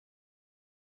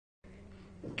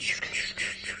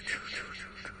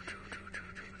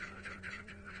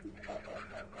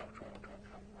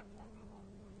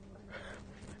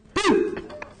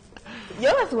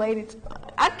Yours waited.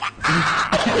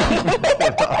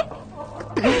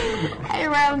 Hey,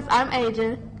 Rams, I'm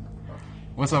Aja.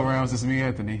 What's up, Rams? It's me,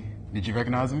 Anthony. Did you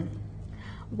recognize me?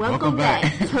 Welcome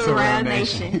back to Round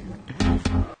Nation.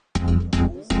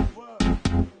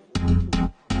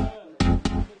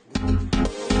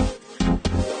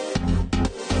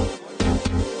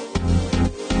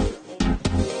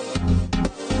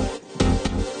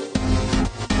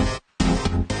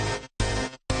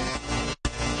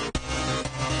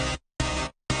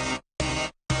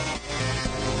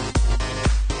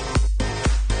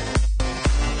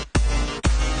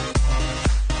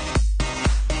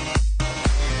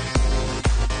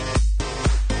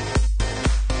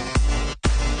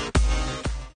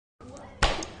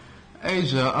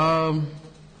 Asia,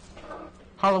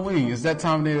 Halloween, is that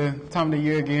time of the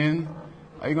year again?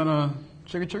 Are you gonna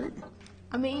trick or treat?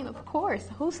 I mean, of course.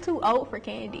 Who's too old for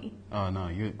candy? Oh no,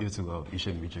 you're too old. You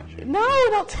shouldn't be trick or treating. No,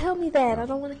 don't tell me that. I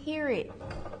don't want to hear it.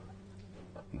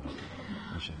 No,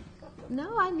 you shouldn't.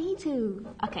 No, I need to.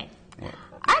 Okay. What?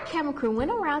 Our camera crew went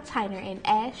around Tyner and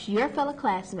asked your fellow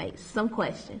classmates some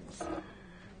questions.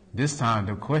 This time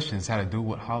the questions had to do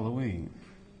with Halloween.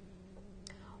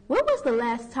 When was the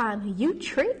last time you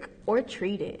trick or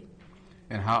treated?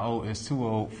 And how old is too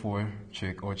old for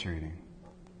trick or treating?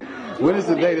 When is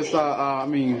the day to start,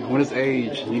 when is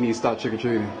age you need to start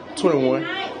trick-or-treating? 21.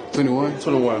 21?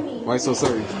 21. Why so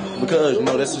serious? Because,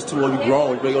 that's just too old. You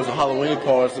grown. You better go to Halloween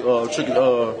parties, haunted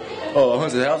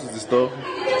houses and stuff.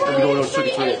 You be doing those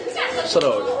trick-or-treating. Shut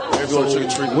up. You go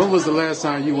trick-or-treating. When was the last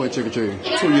time you went trick-or-treating?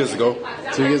 2 years ago.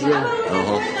 2 years ago?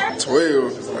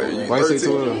 12. Why you say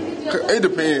 12? It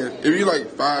depends. If you like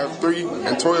 5'3"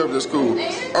 and 12, that's cool.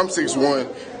 I'm 6'1",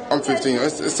 I'm 15.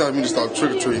 It's time for me to start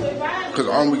trick or treating because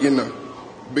I don't be getting a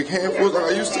big handfuls like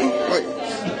I used to.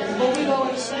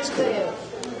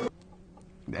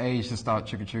 The age to start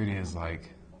trick or treating is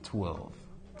like 12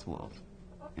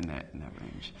 in that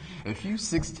range. If you're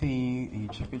 16 and you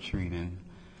trick or treating,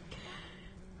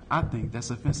 I think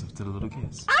that's offensive to the little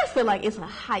kids. I feel like it's a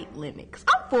height limit. Cause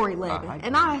I'm 4'11",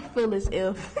 and I feel as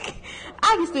if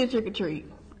I can still trick or treat.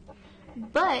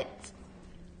 But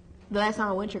the last time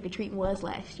I went trick or treating was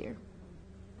last year.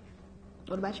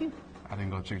 What about you? I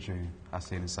didn't go trick or treating. I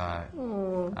stayed inside.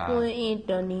 Oh, poor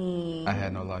Anthony. I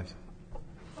had no life.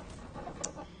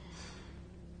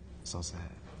 So sad.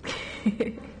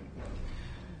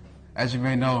 As you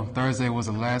may know, Thursday was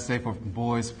the last day for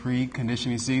boys'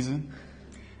 pre-conditioning season.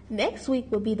 Next week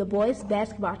will be the boys'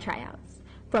 basketball tryouts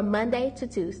from Monday to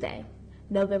Tuesday,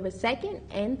 November 2nd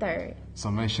and 3rd. So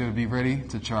make sure to be ready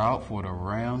to try out for the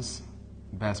Rams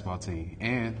basketball team,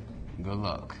 and good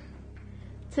luck.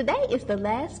 Today is the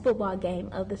last football game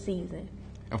of the season.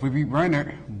 If we beat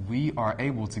Brainerd, we are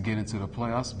able to get into the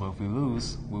playoffs, but if we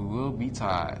lose, we will be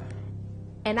tied.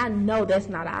 And I know that's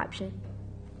not an option.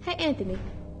 Hey, Anthony.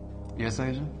 Yes,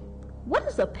 Asia? What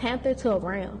is a Panther to a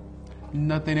Ram?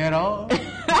 Nothing at all.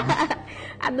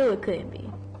 I knew it couldn't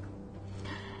be.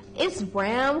 It's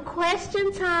Ram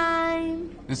question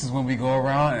time. This is when we go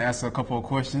around and ask a couple of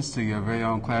questions to your very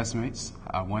own classmates.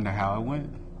 I wonder how it went.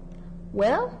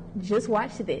 Well, just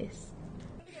watch this.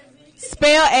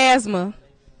 Spell asthma.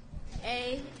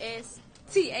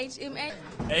 A-S-T-H-M-A.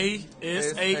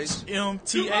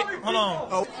 A-S-H-M-T-A. Hold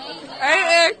on.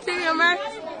 A-S-T-M-A.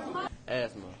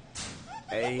 Asthma.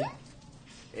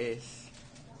 A-S-M.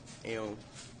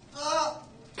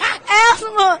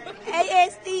 Asthma.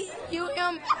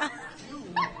 A-S-T-U-M.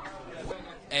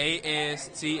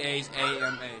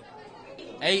 A-S-T-H-A-M-A.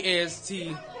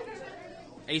 A-S-T-H-M-A.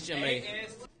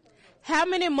 How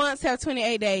many months have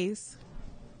 28 days?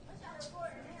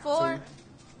 4.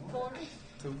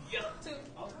 2.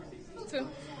 2.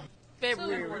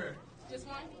 February. Just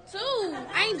one? 2.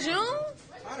 Ain't June?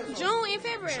 June and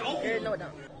February. No, it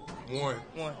don't. 1.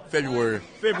 February.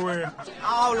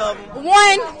 All of them.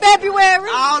 1 February.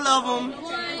 All of them.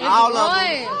 All of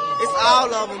them. It's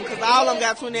all of them because all of them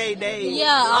got 28 days.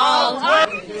 Yeah, all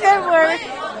of them. February.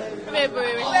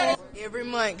 Every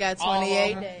month got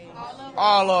 28 days.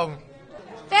 All of them.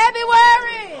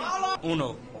 February.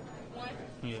 1.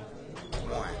 Yeah.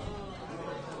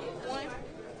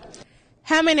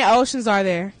 How many oceans are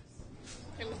there?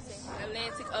 Let me see.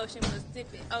 Atlantic Ocean,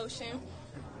 Pacific Ocean.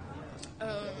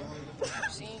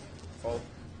 Four.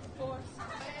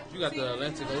 You got the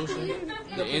Atlantic Ocean,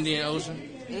 the Indian Ocean.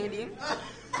 Indian.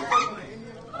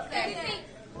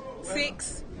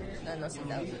 6. No,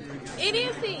 6,000. It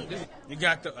is 6. You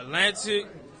got the Atlantic,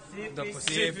 the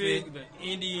Pacific, the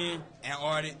Indian,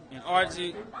 Antarctic.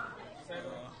 Arctic.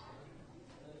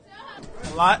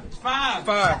 A lot. Five.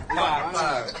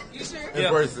 You sure?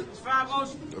 Embrace it. 5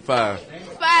 oceans. 5.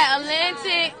 5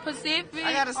 Atlantic, Pacific.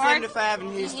 I got a 75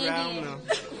 in history. I don't Indian. know.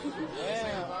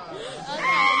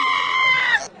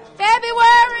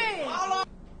 February.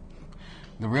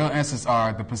 The real answers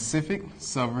are the Pacific,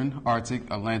 Southern, Arctic,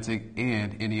 Atlantic,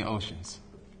 and Indian Oceans.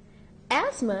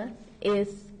 Asthma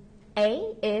is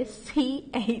ASTHMA.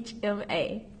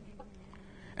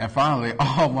 And finally,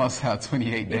 all months have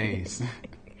 28 days.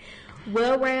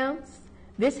 Well, Rams,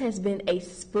 this has been a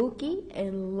spooky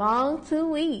and long 2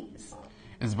 weeks.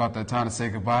 It's about that time to say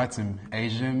goodbye to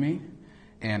Asia and me,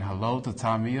 and hello to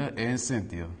Tamia and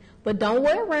Cynthia. But don't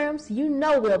worry, Rams, you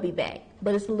know we'll be back.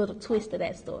 But it's a little twist to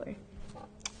that story.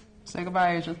 Say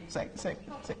goodbye, Asia. Say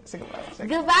goodbye.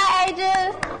 Goodbye,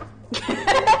 Asia.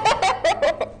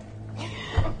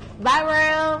 Bye,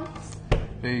 Rams.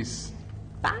 Peace.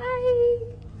 Bye.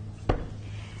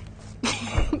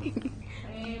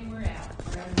 And we're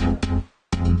out.